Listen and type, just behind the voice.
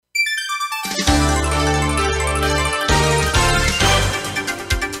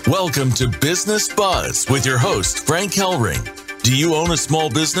Welcome to Business Buzz with your host, Frank Hellring. Do you own a small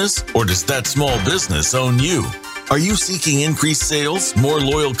business, or does that small business own you? Are you seeking increased sales, more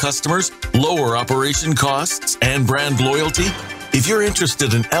loyal customers, lower operation costs, and brand loyalty? If you're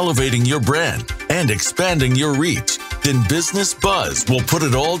interested in elevating your brand and expanding your reach, then Business Buzz will put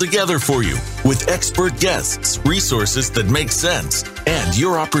it all together for you with expert guests, resources that make sense, and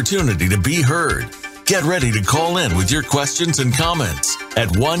your opportunity to be heard. Get ready to call in with your questions and comments at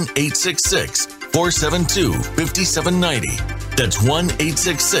 1-866-472-5790. That's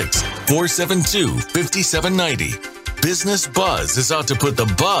 1-866-472-5790. Business Buzz is out to put the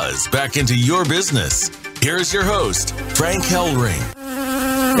buzz back into your business. Here's your host, Frank Hellring.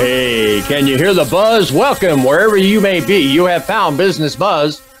 Hey, can you hear the buzz? Welcome wherever you may be. You have found Business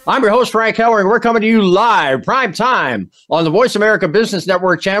Buzz. I'm your host, Frank Hellring. We're coming to you live, prime time, on the Voice America Business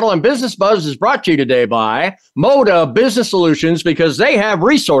Network channel. And Business Buzz is brought to you today by Moda Business Solutions, because they have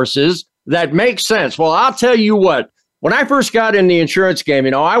resources that make sense. Well, I'll tell you what. When I first got in the insurance game,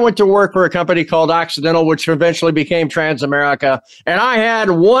 I went to work for a company called Occidental, which eventually became Transamerica. And I had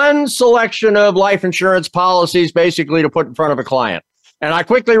one selection of life insurance policies basically to put in front of a client. And I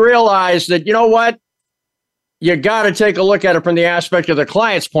quickly realized that, you know what? You got to take a look at it from the aspect of the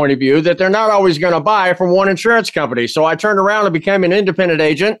client's point of view, that they're not always going to buy from one insurance company. So I turned around and became an independent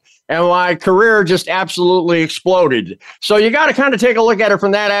agent, and my career just absolutely exploded. So you got to kind of take a look at it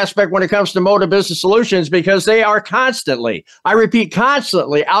from that aspect when it comes to Moda Business Solutions, because they are constantly, I repeat,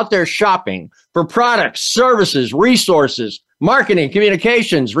 constantly out there shopping for products, services, resources, marketing,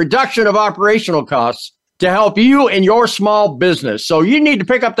 communications, reduction of operational costs to help you in your small business. So you need to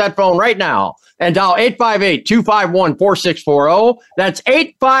pick up that phone right now and dial 858-251-4640. That's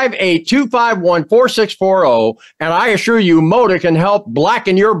 858-251-4640. And I assure you, Moda can help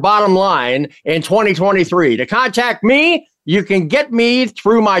blacken your bottom line in 2023. To contact me, you can get me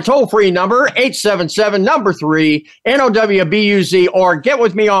through my toll-free number, 877-3-NOWBUZ, or get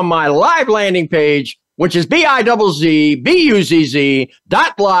with me on my live landing page, which is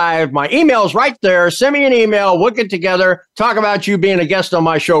BIZZBUZZ.live. My email's right there. Send me an email. We'll get together, talk about you being a guest on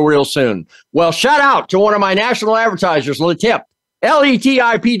my show real soon. Well, shout out to one of my national advertisers, Letip,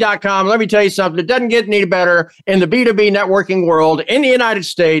 LETIP.com. Let me tell you something. It doesn't get any better in the B2B networking world in the United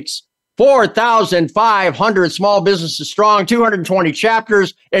States. 4,500 small businesses strong, 220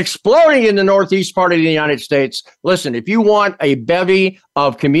 chapters, exploding in the northeast part of the United States. Listen, if you want a bevy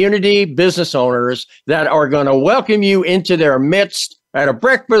of community business owners that are going to welcome you into their midst at a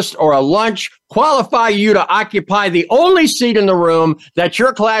breakfast or a lunch, qualify you to occupy the only seat in the room that's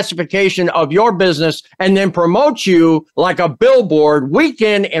your classification of your business, and then promote you like a billboard week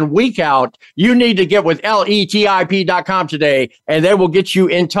in and week out, you need to get with LETIP.com today, and they will get you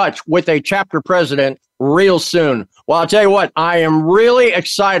in touch with a chapter president real soon. Well, I'll tell you what, I am really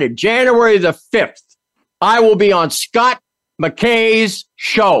excited. January the 5th, I will be on Scott McKay's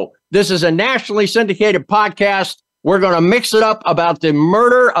show. This is a nationally syndicated podcast. We're going to mix it up about the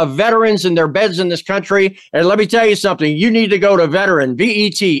murder of veterans in their beds in this country. And let me tell you something. You need to go to veteran,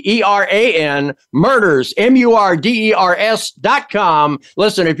 VETERAN, murders, MURDERS.com.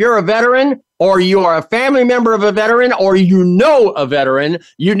 Listen, if you're a veteran, or you are a family member of a veteran, or you know a veteran,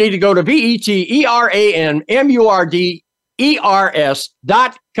 you need to go to VETERAN,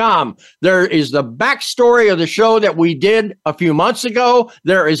 MURDERS.com. There is the backstory of the show that we did a few months ago.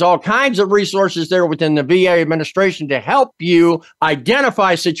 There is all kinds of resources there within the VA administration to help you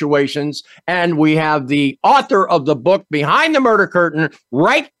identify situations. And we have the author of the book, Behind the Murder Curtain,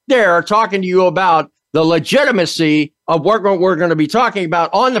 right there talking to you about the legitimacy of what we're going to be talking about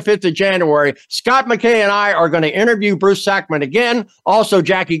on the 5th of January. Scott McKay and I are going to interview Bruce Sackman again. Also,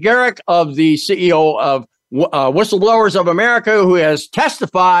 Jackie Garrick, of the CEO of Whistleblowers of America, who has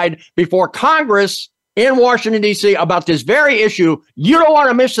testified before Congress in Washington, D.C. about this very issue. You don't want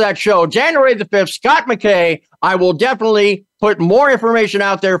to miss that show. January the 5th, Scott McKay. I will definitely put more information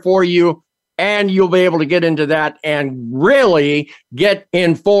out there for you, and you'll be able to get into that and really get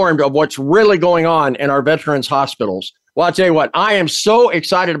informed of what's really going on in our veterans hospitals. Well, I'll tell you what, I am so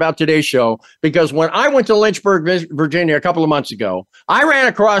excited about today's show, because when I went to Lynchburg, Virginia a couple of months ago, I ran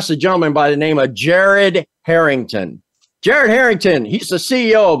across a gentleman by the name of Jared Harrington. Jared Harrington, he's the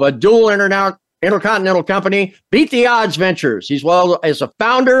CEO of a dual intercontinental company, Beat the Odds Ventures. He's well as a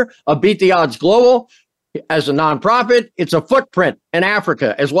founder of Beat the Odds Global. As a nonprofit, it's a footprint in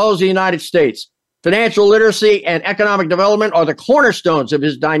Africa as well as the United States. Financial literacy and economic development are the cornerstones of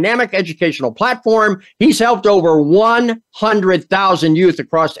his dynamic educational platform. He's helped over 100,000 youth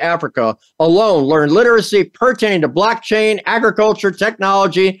across Africa alone learn literacy pertaining to blockchain, agriculture,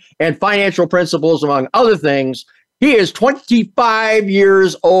 technology, and financial principles, among other things. He is 25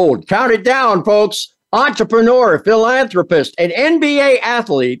 years old. Count it down, folks. Entrepreneur, philanthropist, an NBA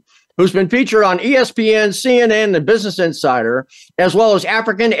athlete who's been featured on ESPN, CNN, and Business Insider, as well as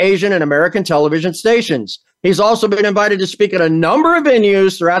African, Asian, and American television stations. He's also been invited to speak at a number of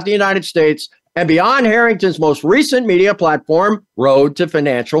venues throughout the United States and beyond Harrington's most recent media platform, Road to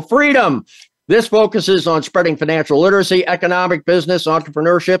Financial Freedom. This focuses on spreading financial literacy, economic, business,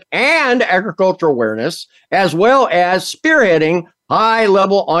 entrepreneurship, and agricultural awareness, as well as spearheading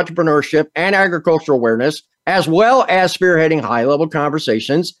high-level entrepreneurship and agricultural awareness, as well as spearheading high-level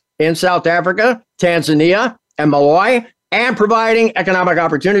conversations in South Africa, Tanzania, and Malawi, and providing economic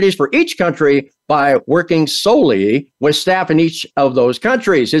opportunities for each country by working solely with staff in each of those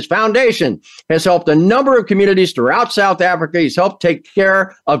countries. His foundation has helped a number of communities throughout South Africa. He's helped take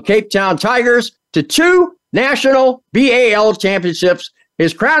care of Cape Town Tigers to 2 national BAL championships.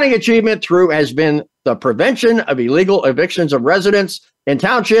 His crowning achievement has been the prevention of illegal evictions of residents in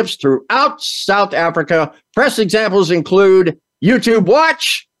townships throughout South Africa. Press examples include YouTube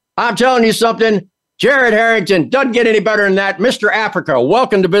Watch. I'm telling you something, Jared Harrington doesn't get any better than that. Mr. Africa,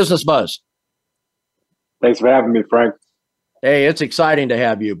 welcome to Business Buzz. Thanks for having me, Frank. Hey, it's exciting to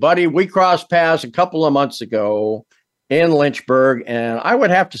have you, buddy. We crossed paths a couple of months ago in Lynchburg, and I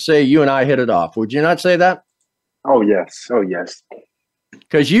would have to say you and I hit it off. Would you not say that? Oh, yes. Oh, yes.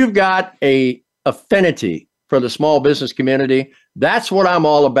 Because you've got a affinity for the small business community. That's what I'm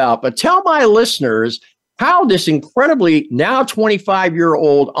all about. But tell my listeners how this incredibly now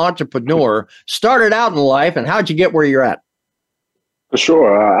 25-year-old entrepreneur started out in life, and how'd you get where you're at? For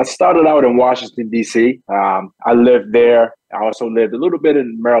sure. I started out in Washington, D.C. I lived there. I also lived a little bit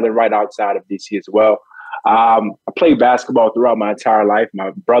in Maryland, right outside of D.C. as well. I played basketball throughout my entire life.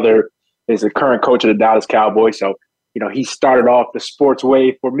 My brother is the current coach of the Dallas Cowboys. So, he started off the sports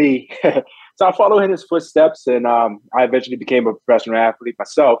way for me. So I followed in his footsteps, and I eventually became a professional athlete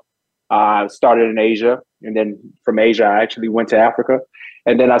myself. I started in Asia, and then from Asia, I actually went to Africa.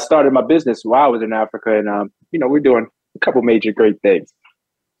 And then I started my business while I was in Africa, and, we're doing a couple major great things.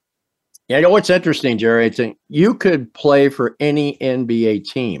 Yeah, what's interesting, Jerry, I think you could play for any NBA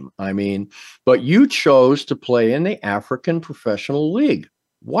team. But you chose to play in the African Professional League.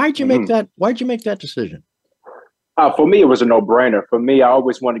 Why'd you make that? Why'd you make that decision? For me, it was a no-brainer. For me, I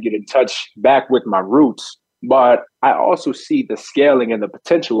always want to get in touch back with my roots, but I also see the scaling and the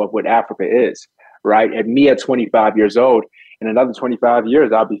potential of what Africa is, right? And me at 25 years old, in another 25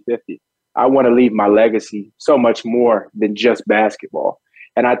 years, I'll be 50. I want to leave my legacy so much more than just basketball.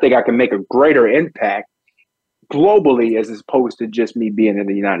 And I think I can make a greater impact globally as opposed to just me being in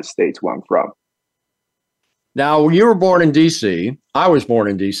the United States where I'm from. Now, you were born in D.C. I was born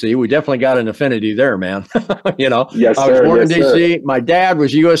in D.C. We definitely got an affinity there, man. Yes, I was sir, born in yes, D.C. Sir. My dad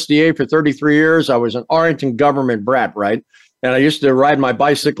was USDA for 33 years. I was an Harrington government brat, right? And I used to ride my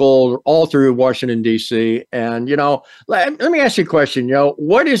bicycle all through Washington, D.C. And, let me ask you a question.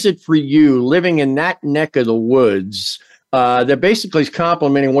 What is it for you living in that neck of the woods that basically is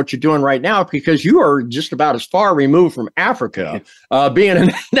complementing what you're doing right now? Because you are just about as far removed from Africa, being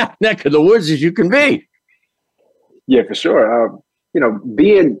in that neck of the woods as you can be. Yeah, for sure.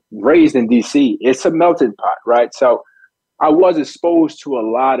 Being raised in D.C., it's a melting pot, right? So I was exposed to a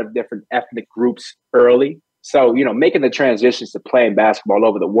lot of different ethnic groups early. So, making the transitions to playing basketball all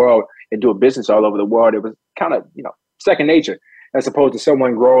over the world and doing business all over the world, it was kind of, second nature, as opposed to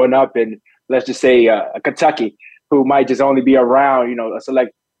someone growing up in, let's just say, Kentucky, who might just only be around, a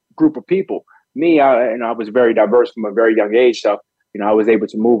select group of people. Me, I was very diverse from a very young age. So, I was able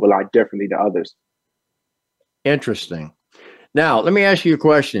to move a lot differently to others. Interesting. Now, let me ask you a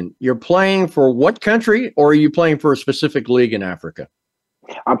question. You're playing for what country, or are you playing for a specific league in Africa?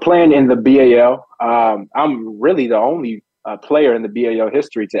 I'm playing in the BAL. I'm really the only player in the BAL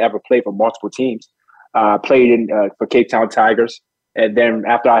history to ever play for multiple teams. Played for Cape Town Tigers. And then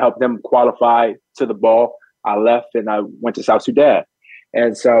after I helped them qualify to the ball, I left and I went to South Sudan.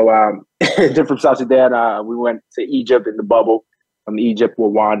 And so then from South Sudan, we went to Egypt in the bubble, from Egypt,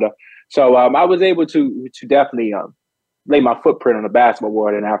 Rwanda. So I was able to definitely lay my footprint on the basketball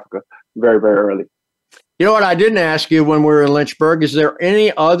world in Africa very, very early. You know what I didn't ask you when we were in Lynchburg? Is there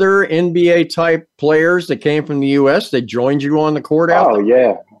any other NBA type players that came from the U.S. that joined you on the court out there?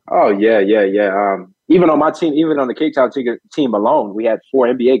 Yeah. Even on my team, even on the Cape Town team alone, we had 4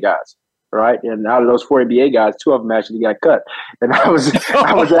 NBA guys, right? And out of those 4 NBA guys, 2 of them actually got cut. And I was the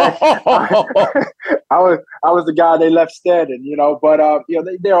guy they left standing, But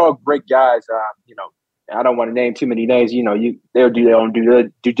they're all great guys. I don't want to name too many names. They'll do their own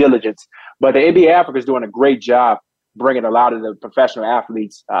due diligence. But the NBA Africa is doing a great job bringing a lot of the professional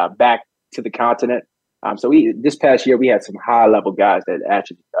athletes back to the continent. So this past year, we had some high-level guys that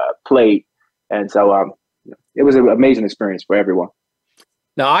actually played. And so it was an amazing experience for everyone.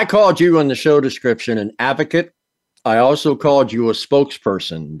 Now, I called you in the show description an advocate. I also called you a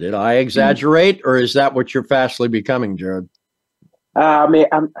spokesperson. Did I exaggerate, or is that what you're fastly becoming, Jared? I mean,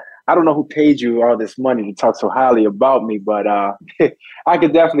 I don't know who paid you all this money to talk so highly about me, but I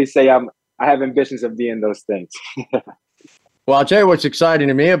could definitely say I have ambitions of being those things. Well, I'll tell you what's exciting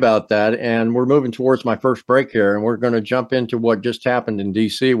to me about that, and we're moving towards my first break here, and we're going to jump into what just happened in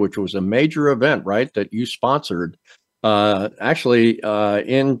D.C., which was a major event, right, that you sponsored, actually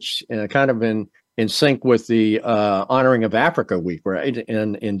in sync with the honoring of Africa Week, right,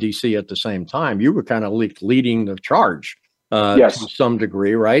 in D.C. at the same time. You were kind of leading the charge yes. to some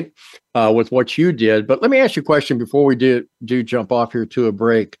degree, right, with what you did. But let me ask you a question before we do jump off here to a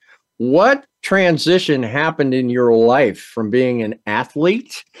break. What transition happened in your life from being an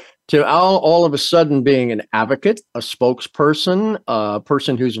athlete to all of a sudden being an advocate, a spokesperson, a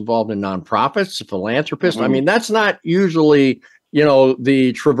person who's involved in nonprofits, a philanthropist? I mean, that's not usually,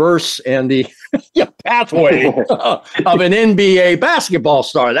 the traverse and the pathway of an NBA basketball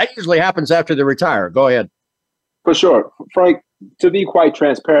star. That usually happens after they retire. Go ahead. For sure. Frank, to be quite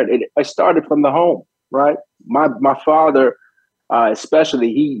transparent, I started from the home, right? My father,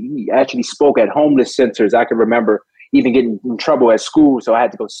 especially, he actually spoke at homeless centers. I can remember even getting in trouble at school, so I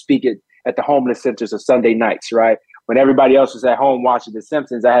had to go speak at the homeless centers on Sunday nights, right? When everybody else was at home watching The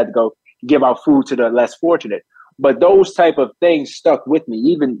Simpsons, I had to go give out food to the less fortunate. But those type of things stuck with me.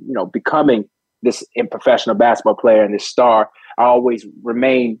 Even, becoming this professional basketball player and this star, I always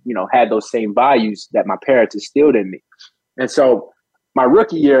remained, had those same values that my parents instilled in me. And so my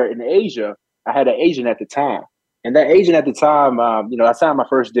rookie year in Asia, I had an agent at the time. And that agent at the time, I signed my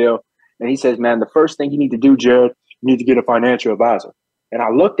first deal, and he says, man, the first thing you need to do, Jared, you need to get a financial advisor. And I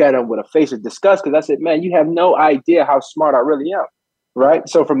looked at him with a face of disgust because I said, man, you have no idea how smart I really am, right?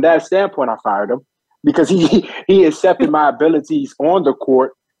 So from that standpoint, I fired him because he accepted my abilities on the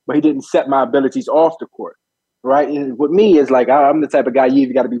court, but he didn't accept my abilities off the court, right? And with me, it's like I'm the type of guy you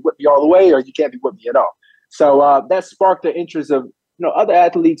either got to be with me all the way or you can't be with me at all. So that sparked the interest of other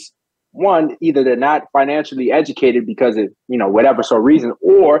athletes. One, either they're not financially educated because of, whatever sort of reason,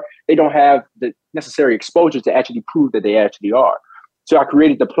 or they don't have the necessary exposure to actually prove that they actually are. So I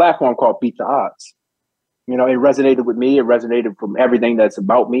created the platform called Beat the Odds. It resonated with me. It resonated from everything that's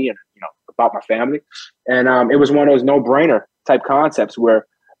about me and, about my family. And it was one of those no-brainer type concepts where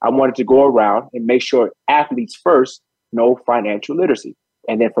I wanted to go around and make sure athletes first know financial literacy.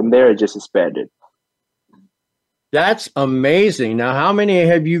 And then from there, it just expanded. That's amazing. Now, how many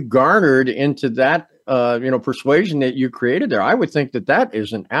have you garnered into that, persuasion that you created there? I would think that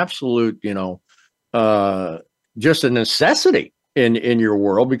is an absolute, just a necessity in your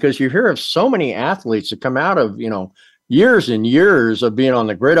world, because you hear of so many athletes that come out of, years and years of being on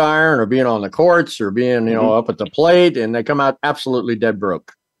the gridiron or being on the courts or being, up at the plate, and they come out absolutely dead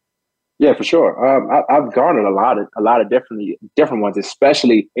broke. Yeah, for sure. I've garnered a lot of different ones,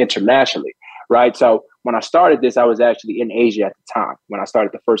 especially internationally. Right. So when I started this, I was actually in Asia at the time when I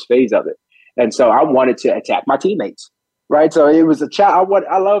started the first phase of it. And so I wanted to attack my teammates. Right. So it was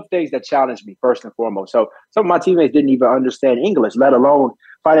I love things that challenge me first and foremost. So some of my teammates didn't even understand English, let alone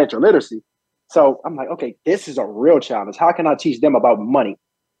financial literacy. So I'm like, OK, this is a real challenge. How can I teach them about money?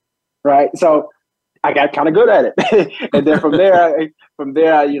 Right. So I got kind of good at it. And then from there,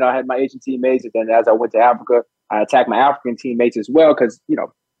 I had my Asian teammates. And then as I went to Africa, I attacked my African teammates as well, because,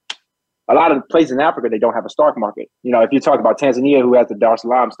 a lot of places in Africa, they don't have a stock market. If you talk about Tanzania, who has the Dar es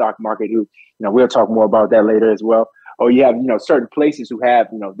Salaam stock market, we'll talk more about that later as well. Or you have, certain places who have,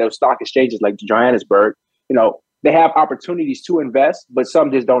 those stock exchanges like Johannesburg, they have opportunities to invest, but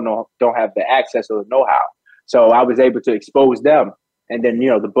some just don't have the access or the know-how. So I was able to expose them. And then,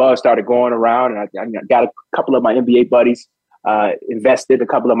 the buzz started going around, and I got a couple of my NBA buddies invested, a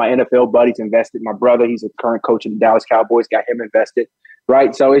couple of my NFL buddies invested. My brother, he's a current coach in the Dallas Cowboys, got him invested.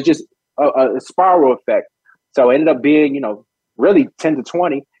 Right. So it's just a spiral effect. So it ended up being, really 10 to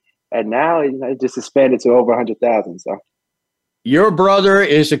 20. And now it just expanded to over 100,000. So your brother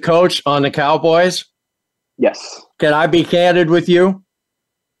is a coach on the Cowboys? Yes. Can I be candid with you?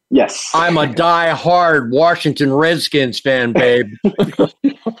 Yes. I'm a die-hard Washington Redskins fan, babe.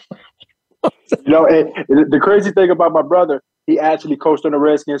 The crazy thing about my brother, he actually coached on the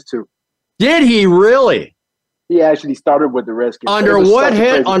Redskins too. Did he really? He actually started with the Redskins. Under what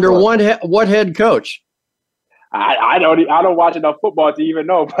head? Under what head coach? I don't watch enough football to even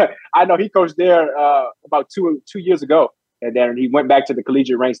know, but I know he coached there about two years ago, and then he went back to the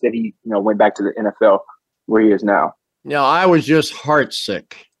collegiate ranks. Then he went back to the NFL where he is now. I was just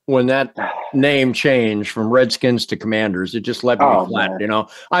heartsick when that name changed from Redskins to Commanders. It just left me flat, man.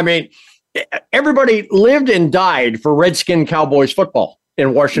 I mean, everybody lived and died for Redskin Cowboys football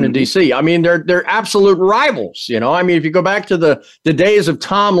in Washington, D.C. I mean, they're absolute rivals, I mean, if you go back to the days of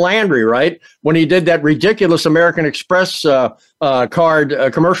Tom Landry, right, when he did that ridiculous American Express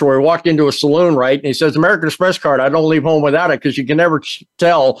card commercial where he walked into a saloon, right, and he says, American Express card, I don't leave home without it because you can never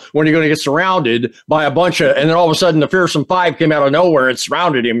tell when you're going to get surrounded by a bunch of, and then all of a sudden the Fearsome Five came out of nowhere and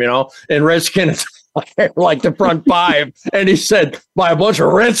surrounded him, and Redskins like the front five, and he said, by a bunch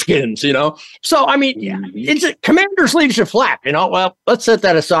of Redskins, So, I mean, it's a Commander's leadership flap, Well, let's set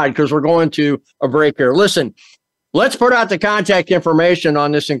that aside because we're going to a break here. Listen, let's put out the contact information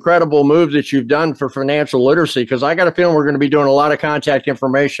on this incredible move that you've done for financial literacy, because I got a feeling we're going to be doing a lot of contact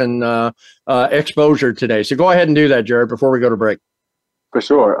information exposure today. So go ahead and do that, Jared, before we go to break. For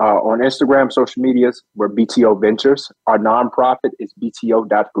sure. On Instagram, social medias, we're BTO Ventures. Our nonprofit is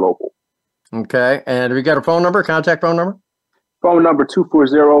BTO.global. Okay. And have you got a phone number, contact phone number? Phone number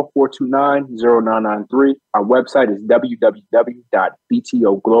 240-429-0993. Our website is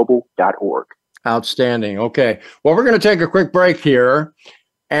www.btoglobal.org. Outstanding. Okay. Well, we're going to take a quick break here.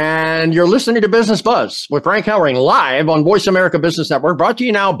 And you're listening to Business Buzz with Frank Hellring live on Voice America Business Network, brought to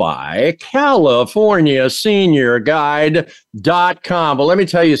you now by CaliforniaSeniorGuide.com. But let me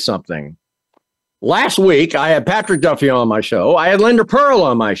tell you something. Last week, I had Patrick Duffy on my show. I had Linda Pearl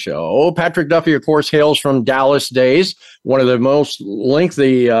on my show. Patrick Duffy, of course, hails from Dallas days, one of the most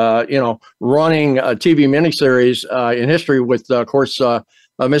lengthy, running TV miniseries in history with, of course,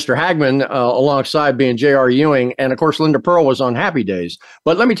 Mr. Hagman alongside being J.R. Ewing. And, of course, Linda Pearl was on Happy Days.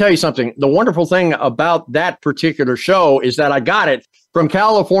 But let me tell you something. The wonderful thing about that particular show is that I got it from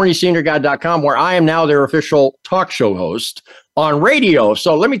CaliforniaSeniorGuide.com, where I am now their official talk show host on radio.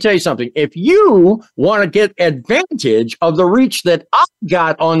 So let me tell you something. If you want to get advantage of the reach that I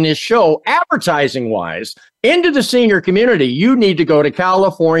got on this show, advertising-wise, into the senior community, you need to go to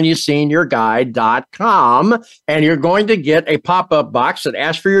CaliforniaSeniorGuide.com, and you're going to get a pop-up box that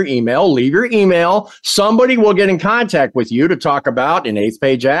asks for your email. Leave your email. Somebody will get in contact with you to talk about an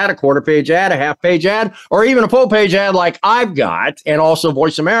 8th-page ad, a quarter-page ad, a half-page ad, or even a full-page ad like I've got, and also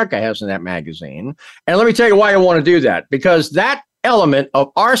Voice America has in that magazine. And let me tell you why I want to do that, because that element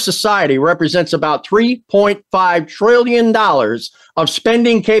of our society represents about $3.5 trillion of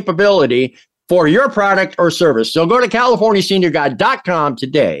spending capability for your product or service. So go to CaliforniaSeniorGuide.com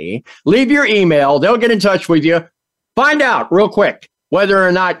today, leave your email, they'll get in touch with you, find out real quick whether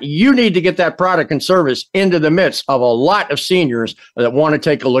or not you need to get that product and service into the midst of a lot of seniors that want to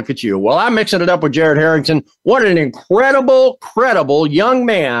take a look at you. Well, I'm mixing it up with Jared Harrington. What an incredible, credible young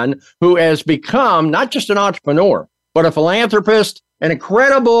man who has become not just an entrepreneur, but a philanthropist, an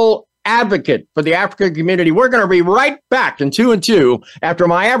incredible advocate for the African community. We're going to be right back in 2 and 2 after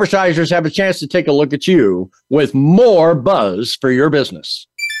my advertisers have a chance to take a look at you with more buzz for your business.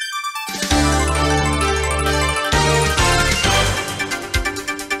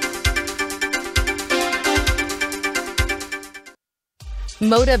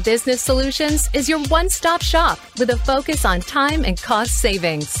 Moda Business Solutions is your one-stop shop with a focus on time and cost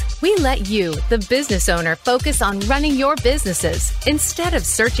savings. We let you, the business owner, focus on running your businesses instead of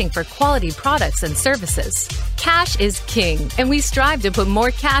searching for quality products and services. Cash is king, and we strive to put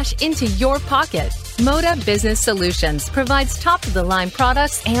more cash into your pocket. Moda Business Solutions provides top-of-the-line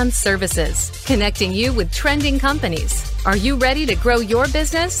products and services, connecting you with trending companies. Are you ready to grow your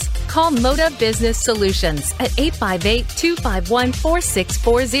business? Call Moda Business Solutions at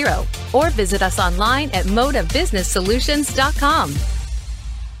 858-251-4640 or visit us online at modabusinesssolutions.com.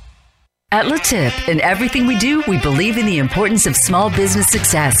 At LaTip, in everything we do, we believe in the importance of small business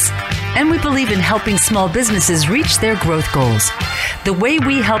success. And we believe in helping small businesses reach their growth goals. The way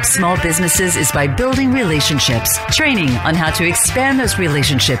we help small businesses is by building relationships, training on how to expand those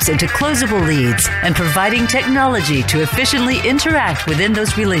relationships into closable leads, and providing technology to efficiently interact within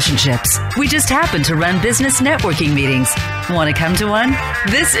those relationships. We just happen to run business networking meetings. Want to come to one?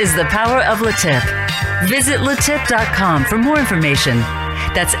 This is the power of LaTip. Visit latip.com for more information.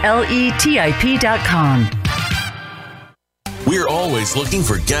 That's LETIP.com. We're always looking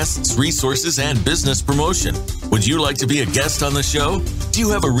for guests, resources, and business promotion. Would you like to be a guest on the show? Do you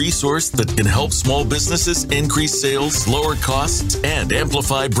have a resource that can help small businesses increase sales, lower costs, and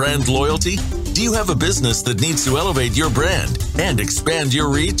amplify brand loyalty? Do you have a business that needs to elevate your brand and expand your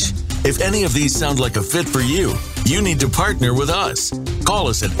reach? If any of these sound like a fit for you, you need to partner with us. Call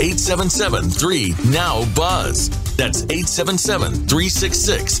us at 877-3-NOW-BUZZ. That's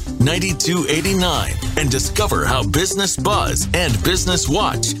 877-366-9289 and discover how Business Buzz and Business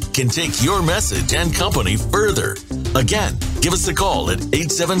Watch can take your message and company further. Again, Give us a call at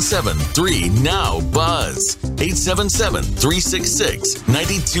 877-3-NOW-BUZZ,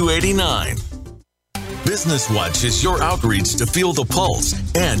 877-366-9289. Business Watch is your outreach to feel the pulse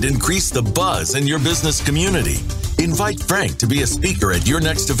and increase the buzz in your business community. Invite Frank to be a speaker at your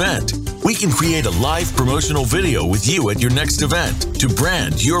next event. We can create a live promotional video with you at your next event to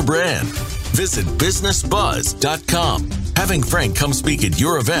brand your brand. Visit businessbuzz.com. Having Frank come speak at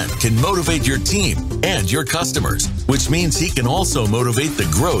your event can motivate your team and your customers, which means he can also motivate the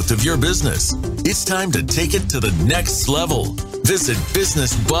growth of your business. It's time to take it to the next level. Visit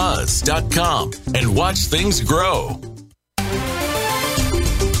businessbuzz.com and watch things grow.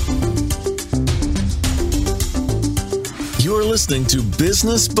 You're listening to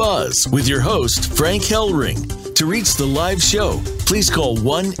Business Buzz with your host, Frank Hellring. To reach the live show, please call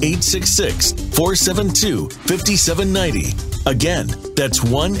 1-866-472-5790. Again, that's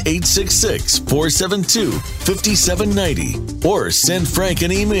 1-866-472-5790. Or send Frank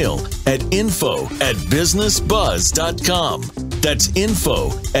an email at info@businessbuzz.com. That's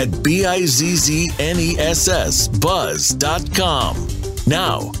info@BIZZNESS buzz.com.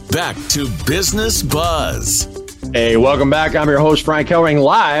 Now, back to Business Buzz. Hey, welcome back. I'm your host, Frank Hellring,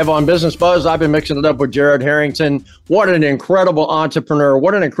 live on Business Buzz. I've been mixing it up with Jared Harrington. What an incredible entrepreneur.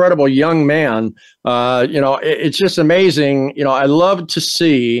 What an incredible young man. It's just amazing. I love to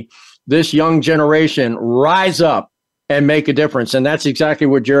see this young generation rise up and make a difference. And that's exactly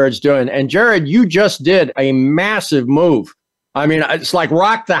what Jared's doing. And Jared, you just did a massive move. I mean, it's like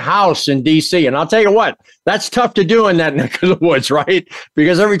rock the house in D.C. And I'll tell you what, that's tough to do in that neck of the woods, right?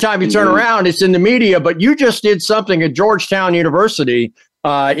 Because every time you turn around, it's in the media. But you just did something at Georgetown University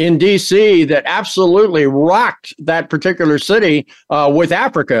in D.C. that absolutely rocked that particular city with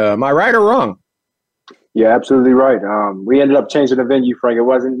Africa. Am I right or wrong? Yeah, absolutely right. We ended up changing the venue, Frank. It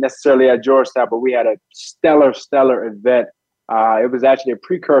wasn't necessarily at Georgetown, but we had a stellar event. It was actually a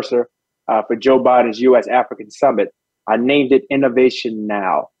precursor for Joe Biden's U.S. African Summit. I named it Innovation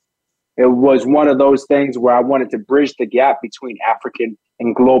Now. It was one of those things where I wanted to bridge the gap between African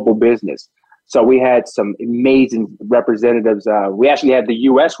and global business. So we had some amazing representatives. We actually had the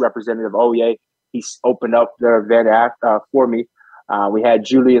U.S. representative, Oye. He opened up the event for me. We had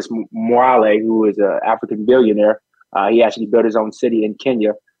Julius Mwale, who is an African billionaire. He actually built his own city in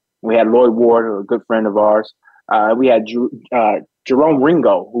Kenya. We had Lloyd Ward, a good friend of ours. We had Jerome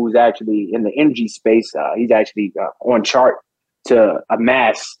Ringo, who's actually in the energy space. He's actually on chart to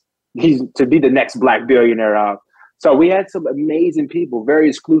amass, to be the next Black billionaire. So we had some amazing people, very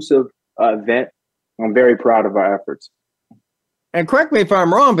exclusive event. I'm very proud of our efforts. And correct me if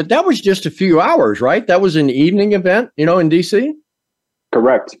I'm wrong, but that was just a few hours, right? That was an evening event, in D.C.?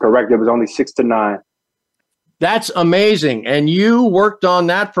 Correct. It was only 6 to 9. That's amazing. And you worked on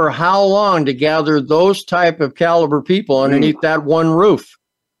that for how long to gather those type of caliber people underneath that one roof?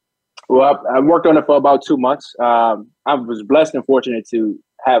 Well, I worked on it for about 2 months. I was blessed and fortunate to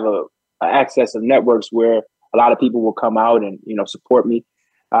have a access of networks where a lot of people will come out and, support me.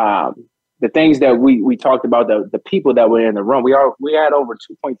 The things that we talked about, the people that were in the room, we had over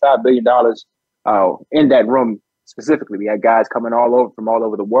 $2.5 billion in that room specifically. We had guys coming from all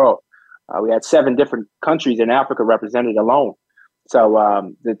over the world. We had 7 different countries in Africa represented alone.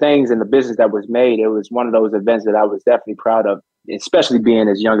 So the things and the business that was made, it was one of those events that I was definitely proud of, especially being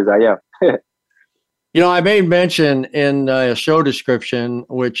as young as I am. I made mention in a show description,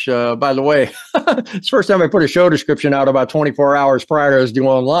 which, by the way, it's the first time I put a show description out about 24 hours prior to us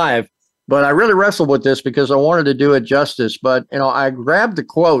doing live. But I really wrestled with this because I wanted to do it justice. But, I grabbed the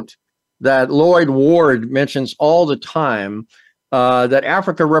quote that Lloyd Ward mentions all the time, that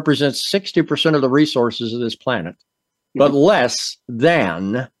Africa represents 60% of the resources of this planet, but less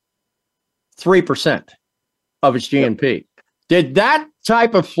than 3% of its GNP. Did that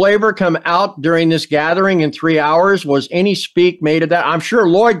type of flavor come out during this gathering in 3 hours? Was any speak made of that? I'm sure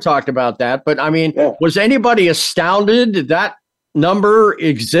Lloyd talked about that, but was anybody astounded that number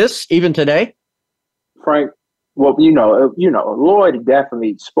exists even today? Frank, well, Lloyd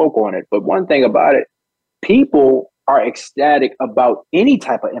definitely spoke on it, but one thing about it, people are ecstatic about any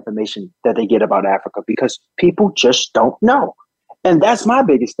type of information that they get about Africa because people just don't know. And that's my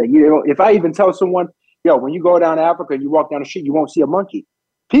biggest thing. If I even tell someone, when you go down to Africa and you walk down the street, you won't see a monkey.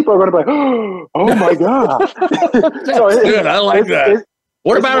 People are going to be like, oh my God. Good. I like that.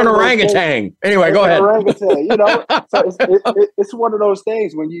 What about an orangutan? Anyway, go ahead. Orangutan, so it's one of those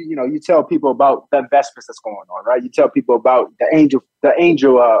things when you tell people about the investments that's going on, right? You tell people about the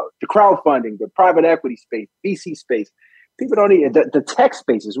crowdfunding, the private equity space, VC space. People don't need the tech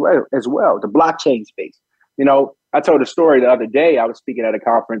space as well, the blockchain space. I told a story the other day. I was speaking at a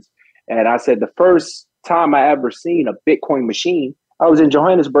conference, and I said the first time I ever seen a Bitcoin machine, I was in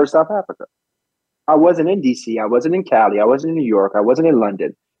Johannesburg, South Africa. I wasn't in DC. I wasn't in Cali. I wasn't in New York. I wasn't in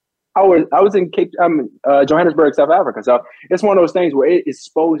London. I was in Johannesburg, South Africa. So it's one of those things where it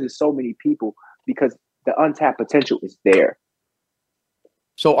exposes so many people because the untapped potential is there.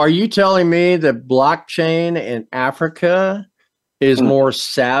 So are you telling me that blockchain in Africa is more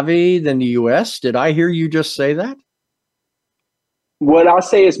savvy than the US? Did I hear you just say that? What I'll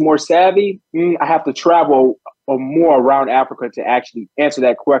say is more savvy. I have to travel more around Africa to actually answer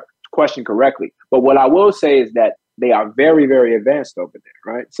that question correctly. But what I will say is that they are very, very advanced over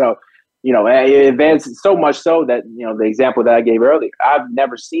there, right? So, advanced so much so that, the example that I gave earlier, I've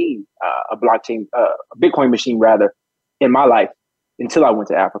never seen a Bitcoin machine rather, in my life until I went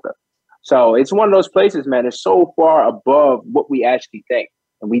to Africa. So it's one of those places, man, it's so far above what we actually think.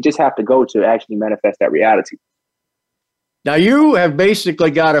 And we just have to go to actually manifest that reality. Now, you have basically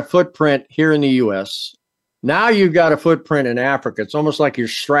got a footprint here in the U.S. Now you've got a footprint in Africa. It's almost like you're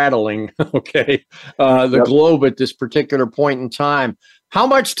straddling, the globe at this particular point in time. How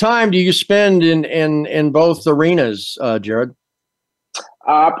much time do you spend in both arenas, Jared?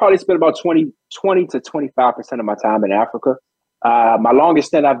 I probably spend about 20 to 25% of my time in Africa. My longest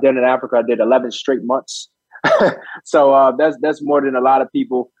stint I've done in Africa, I did 11 straight months. So that's more than a lot of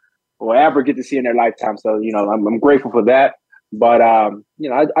people will ever get to see in their lifetime. So, I'm grateful for that. But,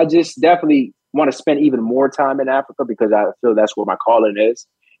 I just definitely want to spend even more time in Africa because I feel that's where my calling is.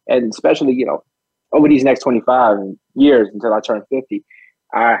 And especially, over these next 25 years until I turn 50,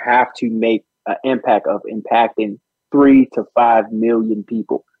 I have to make an impact of impacting 3 to 5 million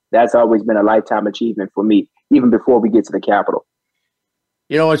people. That's always been a lifetime achievement for me, even before we get to the capital.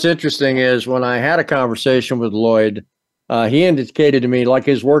 What's interesting is when I had a conversation with Lloyd, he indicated to me, like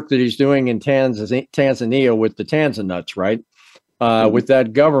his work that he's doing in Tanzania with the Tanzanuts, right? With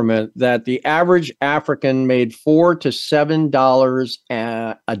that government, that the average African made $4 to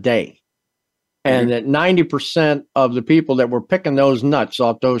 $7 a day. And that 90% of the people that were picking those nuts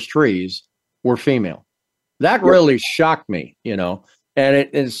off those trees were female. That really shocked me, and it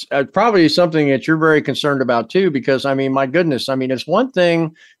is probably something that you're very concerned about too, because my goodness, it's one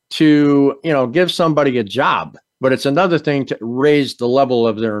thing to, give somebody a job, but it's another thing to raise the level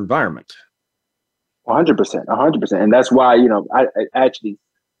of their environment. 100%. And that's why, I actually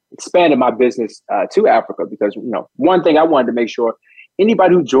expanded my business to Africa because, one thing I wanted to make sure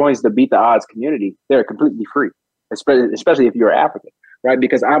anybody who joins the Beat the Odds community, they're completely free, especially if you're African, right?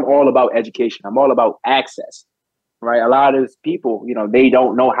 Because I'm all about education. I'm all about access, right? A lot of these people, they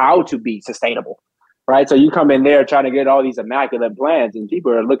don't know how to be sustainable, right? So you come in there trying to get all these immaculate plans and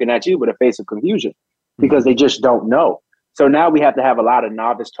people are looking at you with a face of confusion because they just don't know. So now we have to have a lot of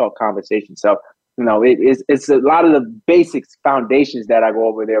novice talk conversations. So, it's a lot of the basics, foundations that I go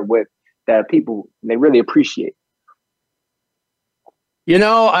over there with that people, they really appreciate.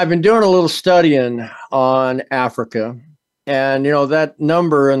 I've been doing a little studying on Africa and, that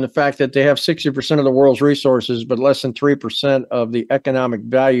number and the fact that they have 60% of the world's resources, but less than 3% of the economic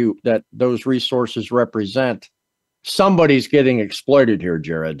value that those resources represent. Somebody's getting exploited here,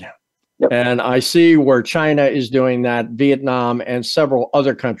 Jared. Yep. And I see where China is doing that, Vietnam and several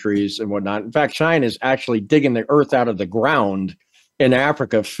other countries and whatnot. In fact, China is actually digging the earth out of the ground in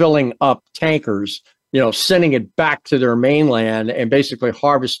Africa, filling up tankers, sending it back to their mainland and basically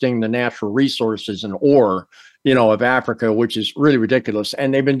harvesting the natural resources and ore, of Africa, which is really ridiculous.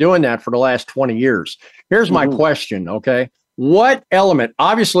 And they've been doing that for the last 20 years. Here's my question, okay? What element,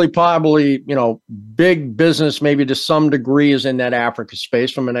 obviously, probably, big business, maybe to some degree is in that Africa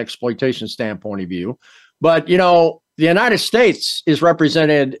space from an exploitation standpoint of view. But, the United States is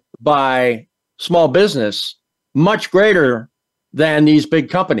represented by small business much greater than these big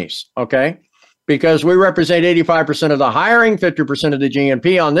companies, okay? Because we represent 85% of the hiring, 50% of the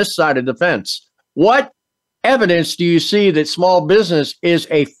GNP on this side of the fence. What evidence do you see that small business is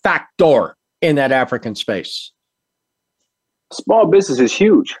a factor in that African space? Small business is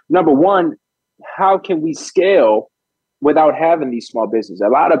huge. Number one, how can we scale without having these small businesses? A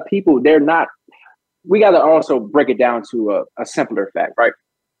lot of people, we got to also break it down to a simpler fact, right?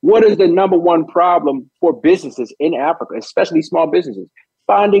 What is the number one problem for businesses in Africa, especially small businesses?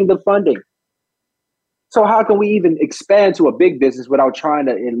 Finding the funding. So how can we even expand to a big business without trying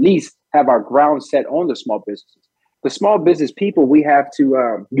to at least have our ground set on the small businesses? The small business people, we have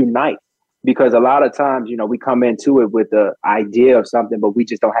to unite. Because a lot of times, we come into it with the idea of something, but we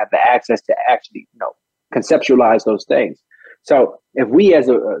just don't have the access to actually, conceptualize those things. So if we as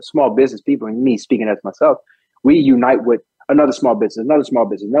a small business people, and me speaking as myself, we unite with another small business, another small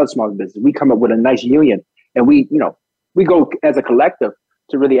business, another small business. We come up with a nice union and we go as a collective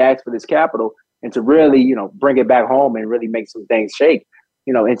to really ask for this capital. and to really, bring it back home and really make some things shake.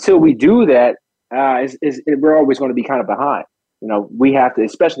 Until we do that, we're always going to be kind of behind. We have to,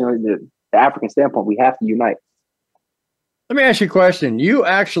 especially on the African standpoint, we have to unite. Let me ask you a question. You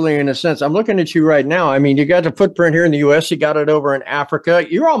actually, in a sense, I'm looking at you right now. I mean, you got a footprint here in the U.S. You got it over in Africa.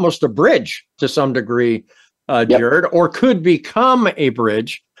 You're almost a bridge to some degree, Jared, or could become a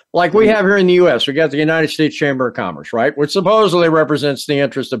bridge like we have here in the U.S. We got the United States Chamber of Commerce, right, which supposedly represents the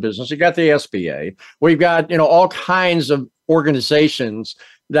interest of business. You got the SBA. We've got, all kinds of organizations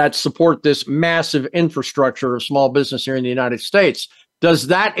that support this massive infrastructure of small business here in the United States. Does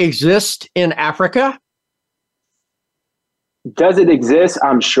that exist in Africa? Does it exist?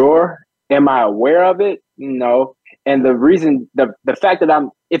 I'm sure. Am I aware of it? No. And the reason, the fact that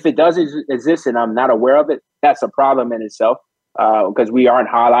if it does exist and I'm not aware of it, that's a problem in itself, because we aren't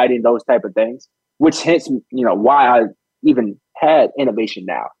highlighting those type of things, which hence, why I even had Innovation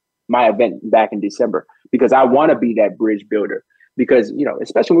Now, my event back in December, because I want to be that bridge builder. Because,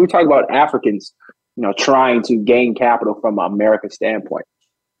 especially when we talk about Africans, trying to gain capital from an American standpoint,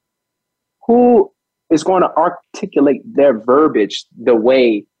 who is going to articulate their verbiage the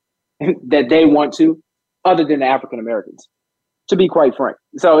way that they want to, other than the African Americans, to be quite frank.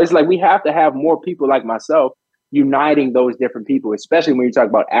 So it's like we have to have more people like myself uniting those different people, especially when you talk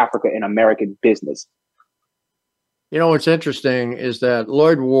about Africa and American business. What's interesting is that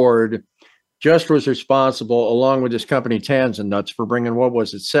Lloyd Ward just was responsible, along with his company Tans and Nuts, for bringing,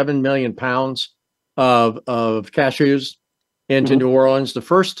 7 million pounds of cashews into New Orleans. The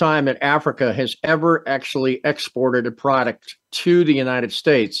first time that Africa has ever actually exported a product to the United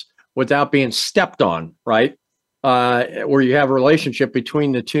States without being stepped on, right? Where you have a relationship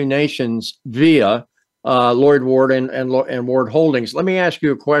between the two nations via Lloyd Ward and Ward Holdings. Let me ask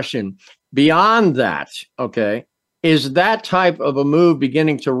you a question. Beyond that, okay, is that type of a move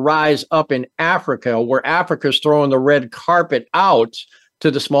beginning to rise up in Africa, where Africa's throwing the red carpet out to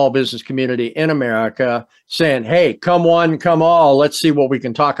the small business community in America, saying, hey, come one, come all, let's see what we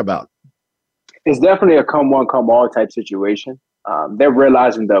can talk about? It's definitely a come one, come all type situation. They're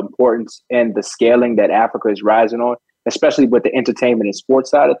realizing the importance and the scaling that Africa is rising on, especially with the entertainment and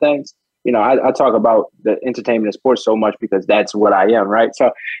sports side of things. I talk about the entertainment and sports so much because that's what I am, right? So,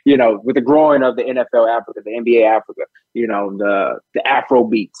 with the growing of the NFL Africa, the NBA Africa, the Afro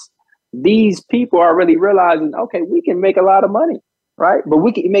beats, these people are really realizing, okay, we can make a lot of money, right? But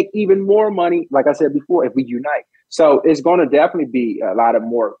we can make even more money, like I said before, if we unite. So it's going to definitely be a lot of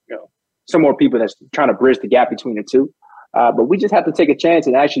more, some more people that's trying to bridge the gap between the two. But we just have to take a chance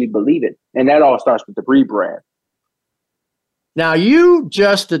and actually believe it. And that all starts with the rebrand. Now, you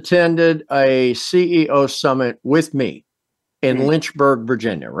just attended a CEO summit with me in Lynchburg,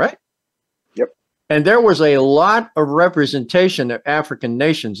 Virginia, right? Yep. And there was a lot of representation of African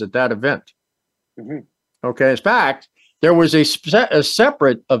nations at that event. Okay. In fact, there was a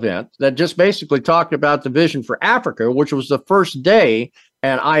separate event that just basically talked about the vision for Africa, which was the first day,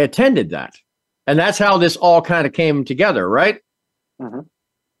 and I attended that. And that's how this all kind of came together, right?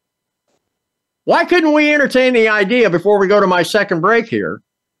 Why couldn't we entertain the idea, before we go to my second break here,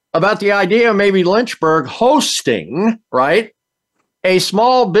 about the idea of maybe Lynchburg hosting, right, a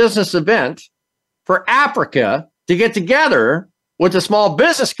small business event for Africa to get together with the small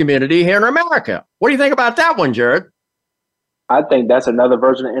business community here in America? What do you think about that one, Jared? I think that's another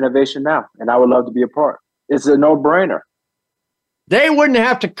version of Innovation Now, and I would love to be a part. It's a no-brainer. They wouldn't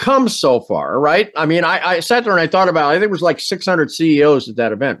have to come so far, right? I mean, I sat there and I thought about it. I think it was like 600 CEOs at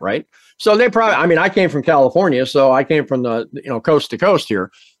that event, right? So they probably, I came from California, so I came from the, coast to coast here.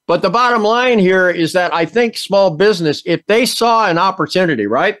 But the bottom line here is that I think small business, if they saw an opportunity,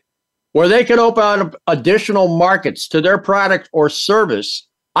 right, where they could open up additional markets to their product or service,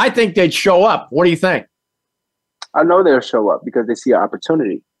 I think they'd show up. What do you think? I know they'll show up because they see an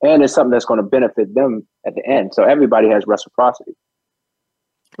opportunity, and it's something that's going to benefit them at the end. So everybody has reciprocity.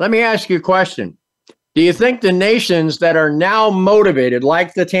 Let me ask you a question. Do you think the nations that are now motivated,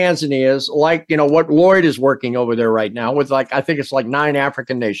 like the Tanzanias, like, what Lloyd is working over there right now with, I think it's 9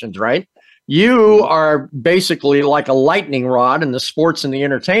 African nations, right? You are basically like a lightning rod in the sports and the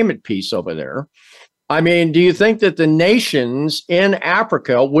entertainment piece over there. I mean, do you think that the nations in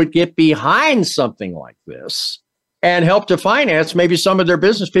Africa would get behind something like this and help to finance maybe some of their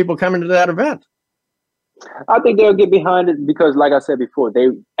business people coming to that event? I think they'll get behind it because, like I said before,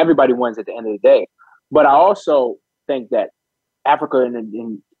 everybody wins at the end of the day. But I also think that Africa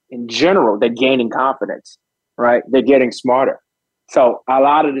in general, they're gaining confidence, right? They're getting smarter. So a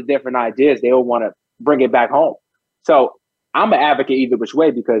lot of the different ideas, they'll want to bring it back home. So I'm an advocate either which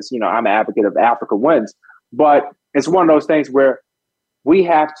way because, I'm an advocate of Africa wins. But it's one of those things where we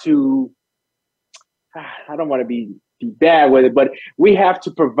have to I don't want to be bad with it, but we have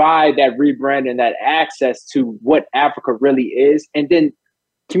to provide that rebrand and that access to what Africa really is, and then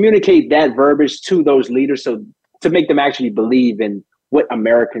communicate that verbiage to those leaders so to make them actually believe in what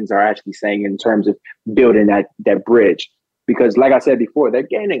Americans are actually saying in terms of building that bridge. Because like I said before, they're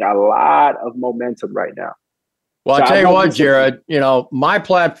gaining a lot of momentum right now. Well, I'll tell you what, Jared, my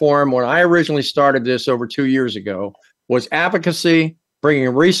platform when I originally started this over 2 years ago was advocacy, bringing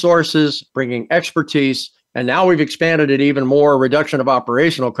resources, bringing expertise, and now we've expanded it even more, reduction of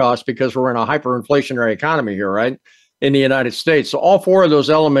operational costs because we're in a hyperinflationary economy here, right, in the United States. So all four of those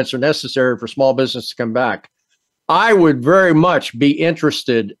elements are necessary for small business to come back. I would very much be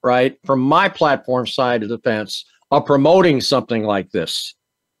interested, right, from my platform side of the fence, of promoting something like this.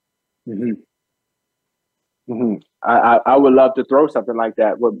 Mm-hmm. Mm-hmm. I would love to throw something like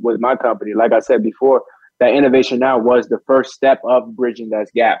that with my company. Like I said before, that Innovation Now was the first step of bridging that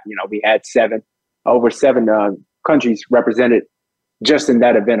gap. We had over seven countries represented just in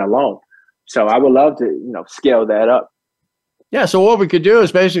that event alone. So I would love to, scale that up. Yeah. So what we could do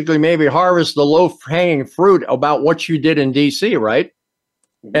is basically maybe harvest the low-hanging fruit about what you did in DC, right?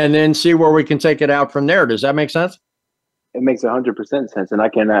 Mm-hmm. And then see where we can take it out from there. Does that make sense? It makes 100% sense, and I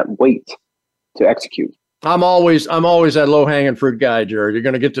cannot wait to execute. I'm always that low-hanging fruit guy, Jared. You're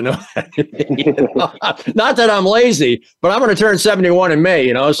going to get to know that. Not that I'm lazy, but I'm going to turn 71 in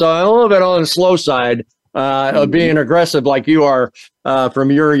May, so I'm a little bit on the slow side of being aggressive like you are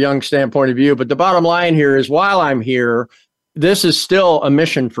from your young standpoint of view. But the bottom line here is while I'm here, this is still a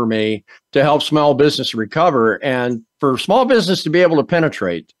mission for me to help small business recover. And for small business to be able to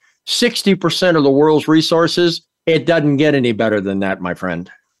penetrate 60% of the world's resources, it doesn't get any better than that, my friend.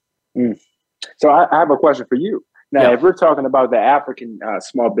 Mm. So I have a question for you. Now, if we're talking about the African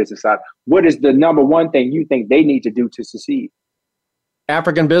small business side, what is the number one thing you think they need to do to succeed?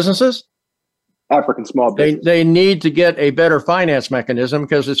 African businesses? African small business. They need to get a better finance mechanism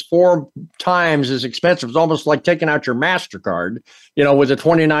because it's 4 times as expensive. It's almost like taking out your MasterCard, with a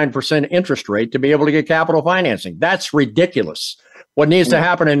 29% interest rate to be able to get capital financing. That's ridiculous. What needs to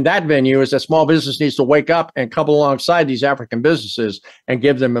happen in that venue is that small business needs to wake up and come alongside these African businesses and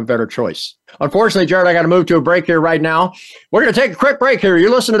give them a better choice. Unfortunately, Jared, I got to move to a break here right now. We're going to take a quick break here. You're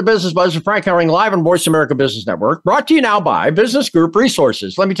listening to Business Buzz with Frank Herring live on Voice America Business Network, brought to you now by Business Group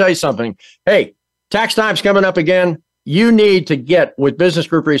Resources. Let me tell you something. Hey, tax time's coming up again. You need to get with Business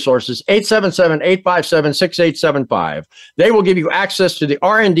Group Resources, 877-857-6875. They will give you access to the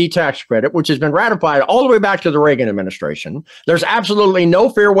R&D tax credit, which has been ratified all the way back to the Reagan administration. There's absolutely no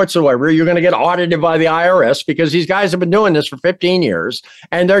fear whatsoever. You're going to get audited by the IRS because these guys have been doing this for 15 years,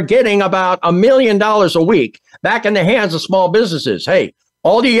 and they're getting about $1 million a week back in the hands of small businesses. Hey,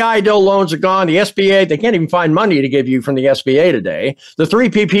 all the EIDL loans are gone. The SBA, they can't even find money to give you from the SBA today. The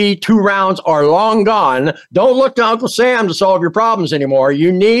 3PP 2 rounds are long gone. Don't look to Uncle Sam to solve your problems anymore.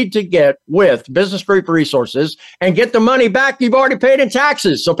 You need to get with Business Group Resources and get the money back you've already paid in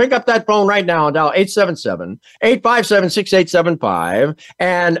taxes. So pick up that phone right now and dial 877-857-6875.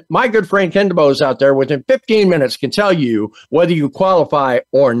 And my good friend Ken DeBose out there within 15 minutes can tell you whether you qualify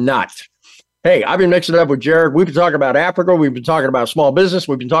or not. Hey, I've been mixing it up with Jared. We've been talking about Africa. We've been talking about small business.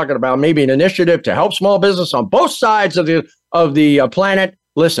 We've been talking about maybe an initiative to help small business on both sides of the planet.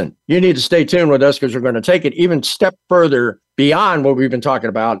 Listen, you need to stay tuned with us because we're going to take it even step further beyond what we've been talking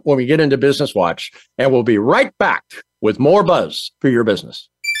about when we get into Business Watch. And we'll be right back with more buzz for your business.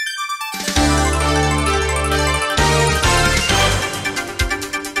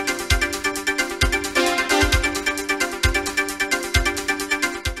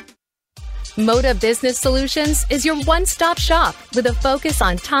 Moda Business Solutions is your one-stop shop with a focus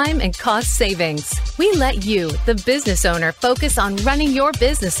on time and cost savings. We let you, the business owner, focus on running your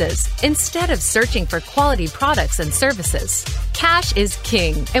businesses instead of searching for quality products and services. Cash is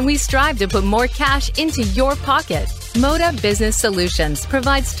king, and we strive to put more cash into your pocket. Moda Business Solutions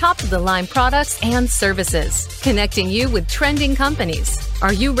provides top-of-the-line products and services, connecting you with trending companies.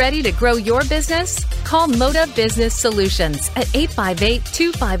 Are you ready to grow your business? Call Moda Business Solutions at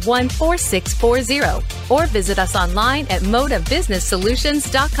 858-251-4640 or visit us online at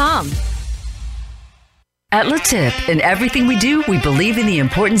modabusinesssolutions.com. At LaTip, in everything we do, we believe in the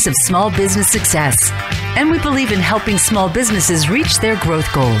importance of small business success. And we believe in helping small businesses reach their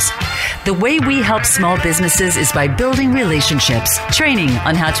growth goals. The way we help small businesses is by building relationships, training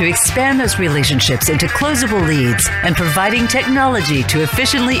on how to expand those relationships into closable leads, and providing technology to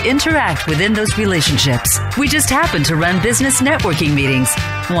efficiently interact within those relationships. We just happen to run business networking meetings.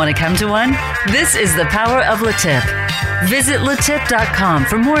 Want to come to one? This is the power of LaTip. Visit latip.com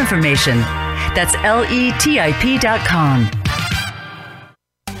for more information. That's LETIP.com.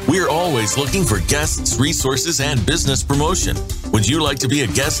 We're always looking for guests, resources, and business promotion. Would you like to be a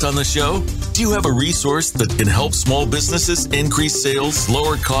guest on the show? Do you have a resource that can help small businesses increase sales,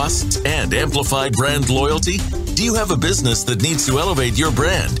 lower costs, and amplify brand loyalty? Do you have a business that needs to elevate your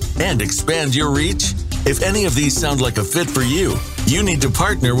brand and expand your reach? If any of these sound like a fit for you, you need to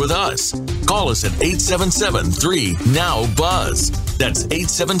partner with us. Call us at 877-3-NOW-BUZZ. That's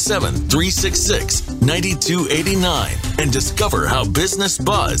 877-366-9289 and discover how Business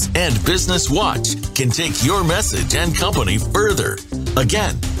Buzz and Business Watch can take your message and company further.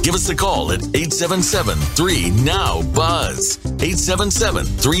 Again, give us a call at 877-3-NOW-BUZZ.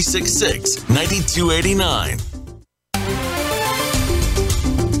 877-366-9289.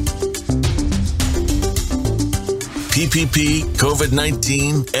 PPP,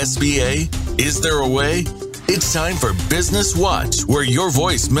 COVID-19, SBA, is there a way? It's time for Business Watch, where your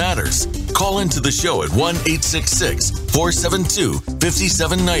voice matters. Call into the show at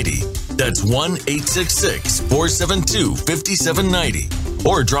 1-866-472-5790. That's 1-866-472-5790.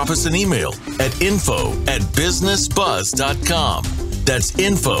 Or drop us an email at info@businessbuzz.com. That's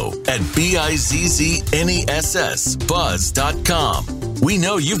info@BIZZNESS buzz.com. We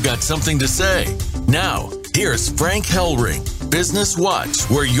know you've got something to say. Now, here's Frank Hellring, Business Watch,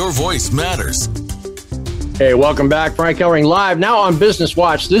 where your voice matters. Hey, welcome back. Frank Hellring live now on Business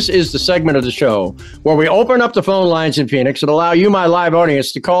Watch. This is the segment of the show where we open up the phone lines in Phoenix and allow you, my live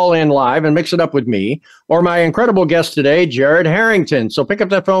audience, to call in live and mix it up with me or my incredible guest today, Jared Harrington. So pick up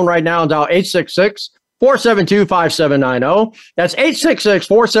that phone right now and dial 866-472-5790. That's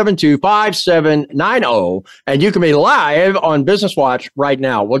 866-472-5790. And you can be live on Business Watch right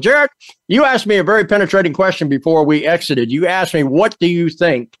now. Well, Jared, you asked me a very penetrating question before we exited. You asked me, what do you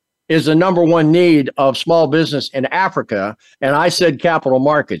think is the number one need of small business in Africa? And I said capital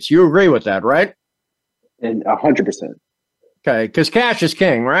markets. You agree with that, right? And 100%. Okay, because cash is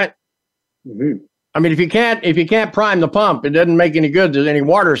king, right? Mm-hmm. I mean, if you can't prime the pump, it doesn't make any good that any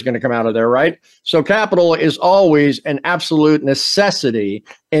water is going to come out of there, right? So capital is always an absolute necessity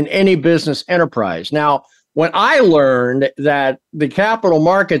in any business enterprise. Now, when I learned that the capital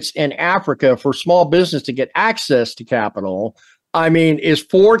markets in Africa for small business to get access to capital, I mean, is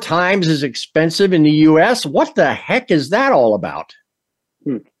 4 times as expensive in the U.S. What the heck is that all about?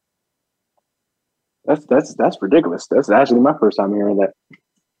 That's ridiculous. That's actually my first time hearing that.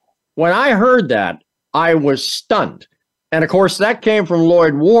 When I heard that, I was stunned. And of course, that came from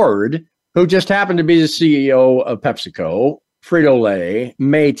Lloyd Ward, who just happened to be the CEO of PepsiCo, Frito-Lay,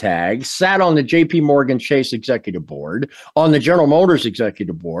 Maytag, sat on the JP Morgan Chase executive board, on the General Motors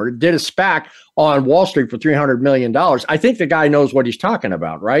executive board, did a SPAC on Wall Street for $300 million. I think the guy knows what he's talking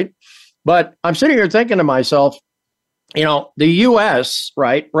about, right? But I'm sitting here thinking to myself, you know, the U.S.,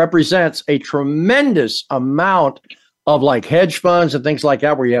 right, represents a tremendous amount of like hedge funds and things like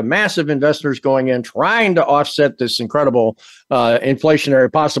that, where you have massive investors going in, trying to offset this incredible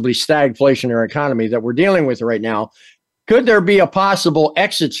inflationary, possibly stagflationary economy that we're dealing with right now. Could there be a possible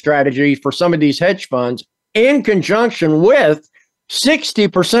exit strategy for some of these hedge funds in conjunction with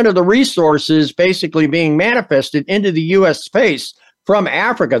 60% of the resources basically being manifested into the U.S. space from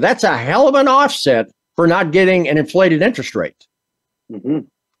Africa? That's a hell of an offset for not getting an inflated interest rate. Mm-hmm.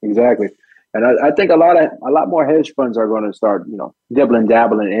 Exactly. And I think a lot more hedge funds are going to start,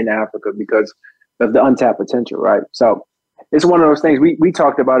 dabbling in Africa because of the untapped potential, right? So it's one of those things we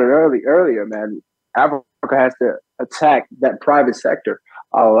talked about it earlier, man. Africa has to attack that private sector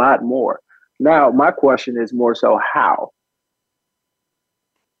a lot more. Now, my question is more so how?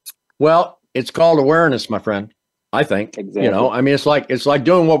 Well, it's called awareness, my friend. I think, exactly. It's like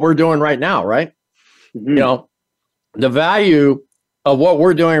doing what we're doing right now, right? Mm-hmm. The value of what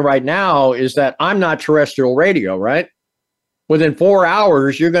we're doing right now is that I'm not terrestrial radio, right? Within 4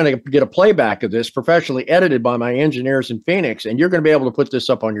 hours, you're going to get a playback of this professionally edited by my engineers in Phoenix, and you're going to be able to put this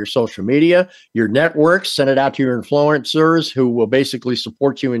up on your social media, your networks, send it out to your influencers who will basically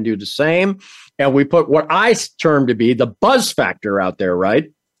support you and do the same. And we put what I term to be the buzz factor out there,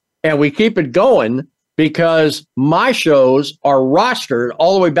 right? And we keep it going because my shows are rostered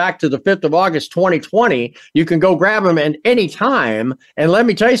all the way back to the 5th of August, 2020. You can go grab them at any time. And let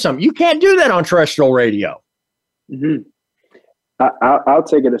me tell you something, you can't do that on terrestrial radio. Mm-hmm. I'll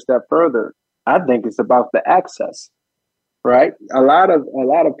take it a step further. I think it's about the access, right? A lot of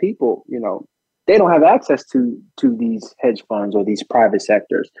people, they don't have access to these hedge funds or these private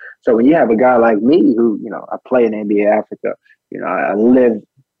sectors. So when you have a guy like me who, I play in NBA Africa, I live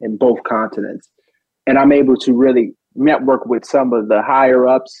in both continents, and I'm able to really network with some of the higher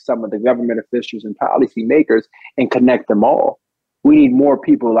ups, some of the government officials and policy makers, and connect them all. We need more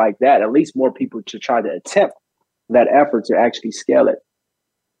people like that, at least more people to try to attempt that effort to actually scale it.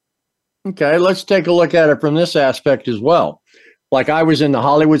 Okay, let's take a look at it from this aspect as well. Like I was in the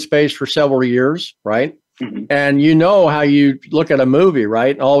Hollywood space for several years, right? Mm-hmm. And you know how you look at a movie,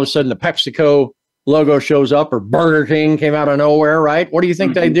 right? And all of a sudden the PepsiCo logo shows up or Burger King came out of nowhere, right? What do you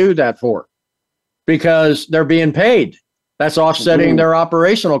think they do that for? Because they're being paid. That's offsetting their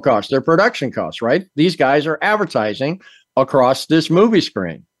operational costs, their production costs, right? These guys are advertising across this movie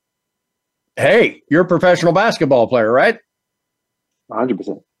screen. Hey, you're a professional basketball player, right?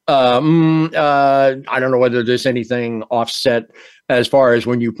 100%. I don't know whether there's anything offset as far as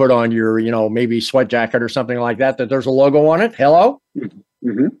when you put on your, maybe sweat jacket or something like that, that there's a logo on it. Hello?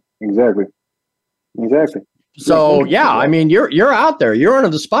 Mm-hmm. Exactly. So yeah, I mean, you're out there, you're under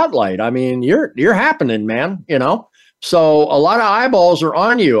the spotlight. I mean, you're happening, man, So a lot of eyeballs are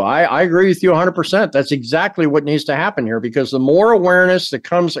on you. I agree with you 100%. That's exactly what needs to happen here, because the more awareness that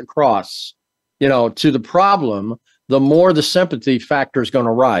comes across, to the problem, the more the sympathy factor is going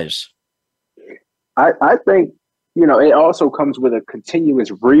to rise. I think, it also comes with a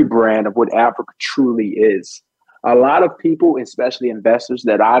continuous rebrand of what Africa truly is. A lot of people, especially investors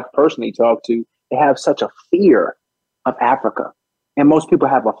that I've personally talked to, they have such a fear of Africa. And most people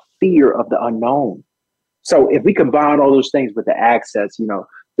have a fear of the unknown. So if we combine all those things with the access,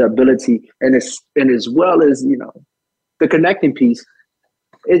 the ability, and as well as, the connecting piece,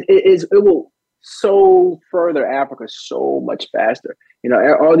 it will so further Africa so much faster.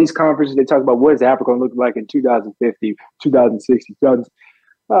 All these conferences, they talk about what is Africa going to look like in 2050, 2060, 2000.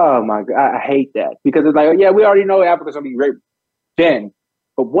 Oh my God, I hate that, because it's like, oh, yeah, we already know Africa's going to be great then,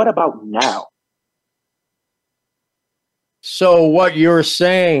 but what about now? So what you're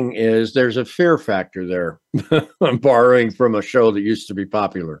saying is there's a fear factor there. I'm borrowing from a show that used to be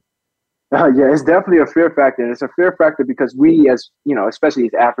popular. Yeah, it's definitely a fear factor. And it's a fear factor because we, as especially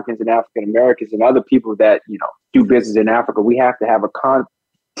as Africans and African Americans and other people that do business in Africa, we have to have a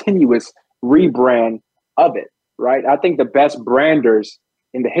continuous rebrand of it, right? I think the best branders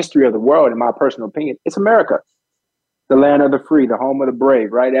in the history of the world, in my personal opinion, it's America, the land of the free, the home of the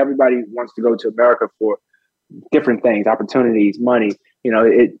brave, right? Everybody wants to go to America for different things, opportunities, money,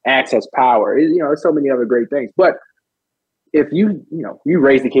 access, power, so many other great things. But if you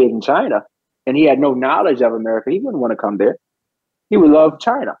raised a kid in China and he had no knowledge of America, he wouldn't want to come there. He would love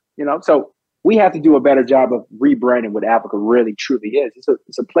China, So we have to do a better job of rebranding what Africa really truly is.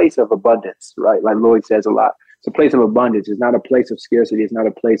 It's a place of abundance, right? Like Lloyd says a lot. It's a place of abundance. It's not a place of scarcity. It's not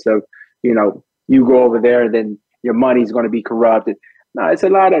a place of, you go over there and then your money's going to be corrupted. No, it's a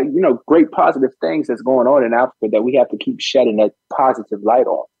lot of, great positive things that's going on in Africa that we have to keep shedding that positive light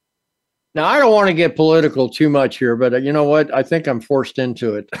on. Now, I don't want to get political too much here, but you know what? I think I'm forced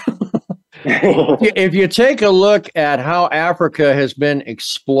into it. If you take a look at how Africa has been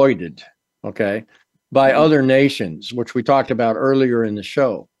exploited, by other nations, which we talked about earlier in the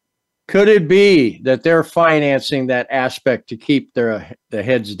show, could it be that they're financing that aspect to keep the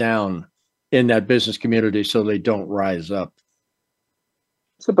heads down in that business community so they don't rise up?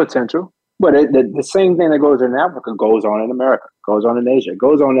 It's a potential, but the same thing that goes in Africa goes on in America, goes on in Asia,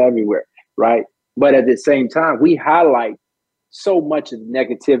 goes on everywhere, right? But at the same time, we highlight so much of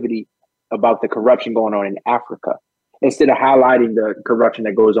negativity about the corruption going on in Africa instead of highlighting the corruption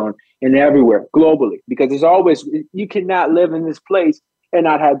that goes on in everywhere globally, because it's always, you cannot live in this place and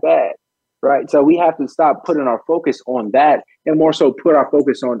not have bad, right? So we have to stop putting our focus on that and more so put our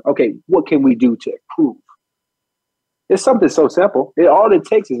focus on, okay, what can we do to improve? It's something so simple. All it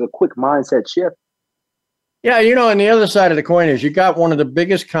takes is a quick mindset shift. Yeah, and the other side of the coin is you got one of the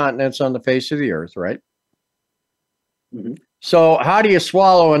biggest continents on the face of the earth, right? Mm-hmm. So how do you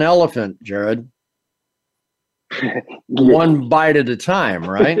swallow an elephant, Jared? One bite at a time,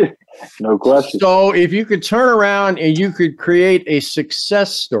 right? No question. So if you could turn around and you could create a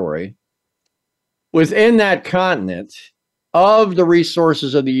success story within that continent of the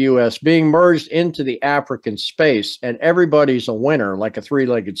resources of the U.S. being merged into the African space, and everybody's a winner, like a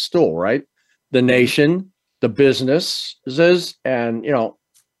three-legged stool, right? The nation, the businesses, and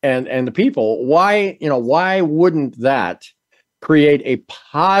and the people. Why wouldn't that create a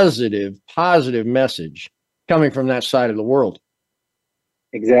positive message coming from that side of the world?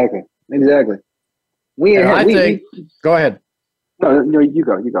 Exactly. Go ahead. No, you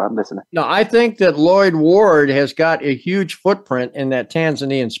go. I'm listening. No, I think that Lloyd Ward has got a huge footprint in that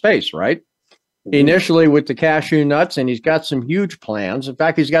Tanzanian space, right? Mm-hmm. Initially with the cashew nuts, and he's got some huge plans. In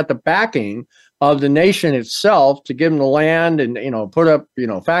fact, he's got the backing of the nation itself to give him the land and, put up,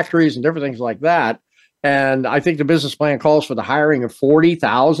 factories and different things like that. And I think the business plan calls for the hiring of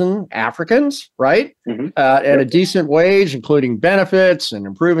 40,000 Africans, right? At a decent wage, including benefits and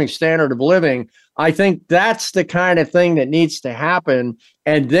improving standard of living. I think that's the kind of thing that needs to happen.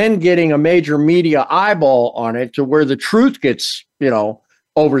 And then getting a major media eyeball on it to where the truth gets,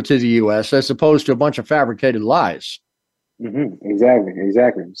 over to the U.S. as opposed to a bunch of fabricated lies. Exactly.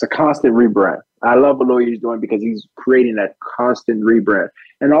 It's a constant rebrand. I love what Louis is doing because he's creating that constant rebrand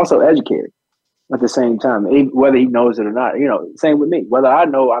and also educating at the same time, whether he knows it or not. Same with me. Whether I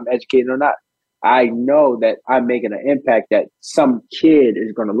know I'm educated or not, I know that I'm making an impact that some kid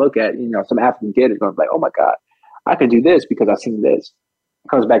is going to look at. Some African kid is going to be like, "Oh my God, I can do this because I've seen this." It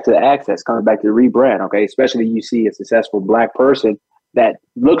comes back to the access. Comes back to the rebrand. Okay, especially you see a successful Black person that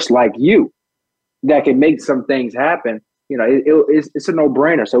looks like you, that can make some things happen. It's a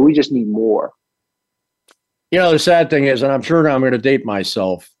no-brainer. So we just need more. The sad thing is, and I'm sure now I'm going to date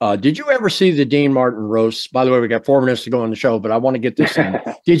myself. Did you ever see the Dean Martin roast? By the way, we got 4 minutes to go on the show, but I want to get this in.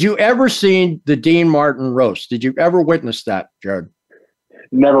 Did you ever see the Dean Martin roast? Did you ever witness that, Jared?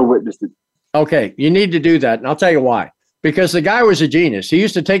 Never witnessed it. Okay, you need to do that. And I'll tell you why. Because the guy was a genius. He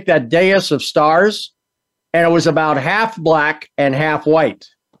used to take that dais of stars, and it was about half black and half white.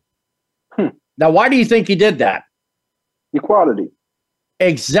 Now, why do you think he did that? Equality.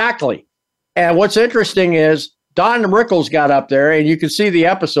 Exactly. And what's interesting is Don Rickles got up there, and you can see the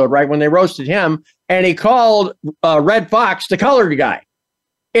episode, right, when they roasted him, and he called Red Fox the colored guy.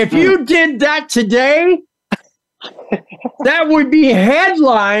 If you did that today, that would be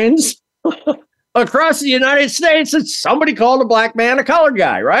headlines across the United States that somebody called a black man a colored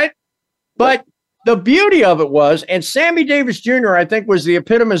guy, right? But the beauty of it was, and Sammy Davis Jr., I think, was the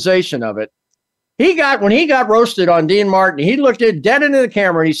epitomization of it. When he got roasted on Dean Martin, he looked it dead into the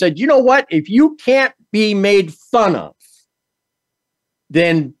camera and he said, "You know what? If you can't be made fun of,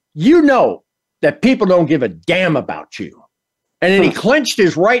 then you know that people don't give a damn about you." And then he clenched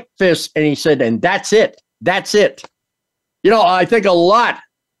his right fist and he said, "And that's it. That's it." I think a lot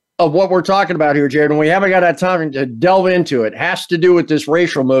of what we're talking about here, Jared, and we haven't got that time to delve into it, has to do with this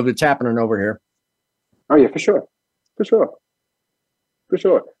racial move that's happening over here. Oh, yeah, for sure.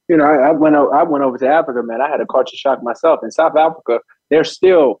 I went over to Africa, man. I had a culture shock myself. In South Africa, they're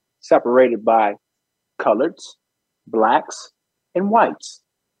still separated by coloreds, blacks, and whites.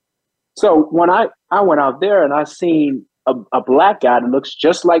 So when I went out there and I seen a black guy that looks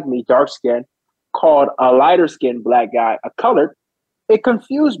just like me, dark skin, called a lighter skinned black guy a colored, it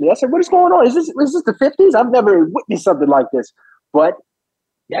confused me. I said, "What is going on? Is this the 50s? I've never witnessed something like this." But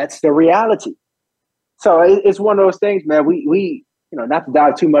that's the reality. So it's one of those things, man. We not to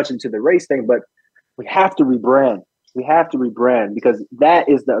dive too much into the race thing, but we have to rebrand. We have to rebrand because that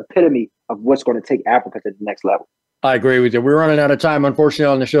is the epitome of what's going to take Africa to the next level. I agree with you. We're running out of time, unfortunately,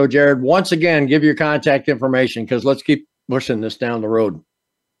 on the show, Jared. Once again, give your contact information because let's keep pushing this down the road.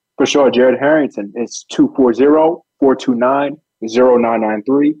 For sure, Jared Harrington. It's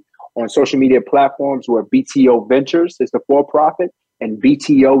 240-429-0993. On social media platforms, we're BTO Ventures is the for-profit and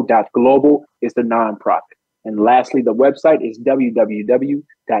BTO.global is the nonprofit. And lastly, the website is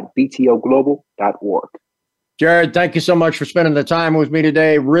www.btoglobal.org. Jared, thank you so much for spending the time with me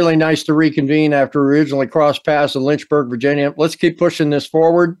today. Really nice to reconvene after we originally crossed paths in Lynchburg, Virginia. Let's keep pushing this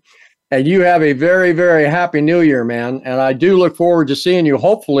forward. And you have a very, very happy new year, man. And I do look forward to seeing you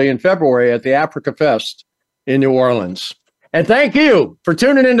hopefully in February at the Africa Fest in New Orleans. And thank you for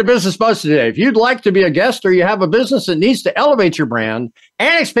tuning into Business Buzz today. If you'd like to be a guest or you have a business that needs to elevate your brand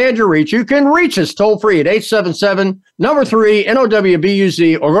and expand your reach, you can reach us toll free at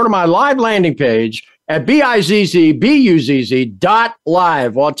 877-3-NOWBUZ or go to my live landing page at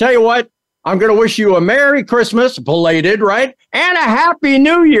BIZZBUZZ.live. Well, I'll tell you what, I'm going to wish you a Merry Christmas, belated, right? And a Happy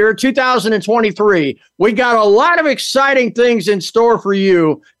New Year 2023. We got a lot of exciting things in store for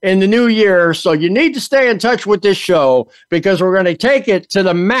you in the new year. So you need to stay in touch with this show because we're going to take it to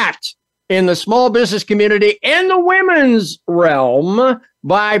the mat in the small business community and the women's realm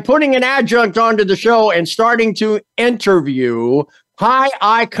by putting an adjunct onto the show and starting to interview high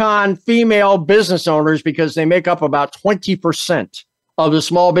icon female business owners because they make up about 20% of the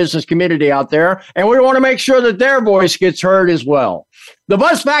small business community out there. And we want to make sure that their voice gets heard as well. The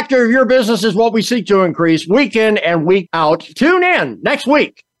buzz factor of your business is what we seek to increase week in and week out. Tune in next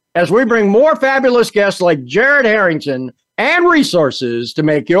week as we bring more fabulous guests like Jared Harrington and resources to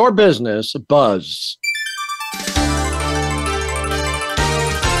make your business buzz.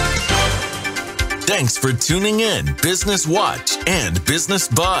 Thanks for tuning in Business Watch and Business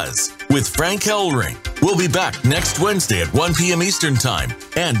Buzz with Frank Hellring. We'll be back next Wednesday at 1 p.m. Eastern Time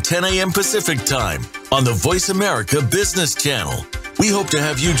and 10 a.m. Pacific Time on the Voice America Business Channel. We hope to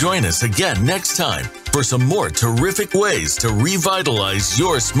have you join us again next time for some more terrific ways to revitalize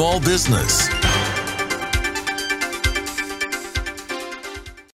your small business.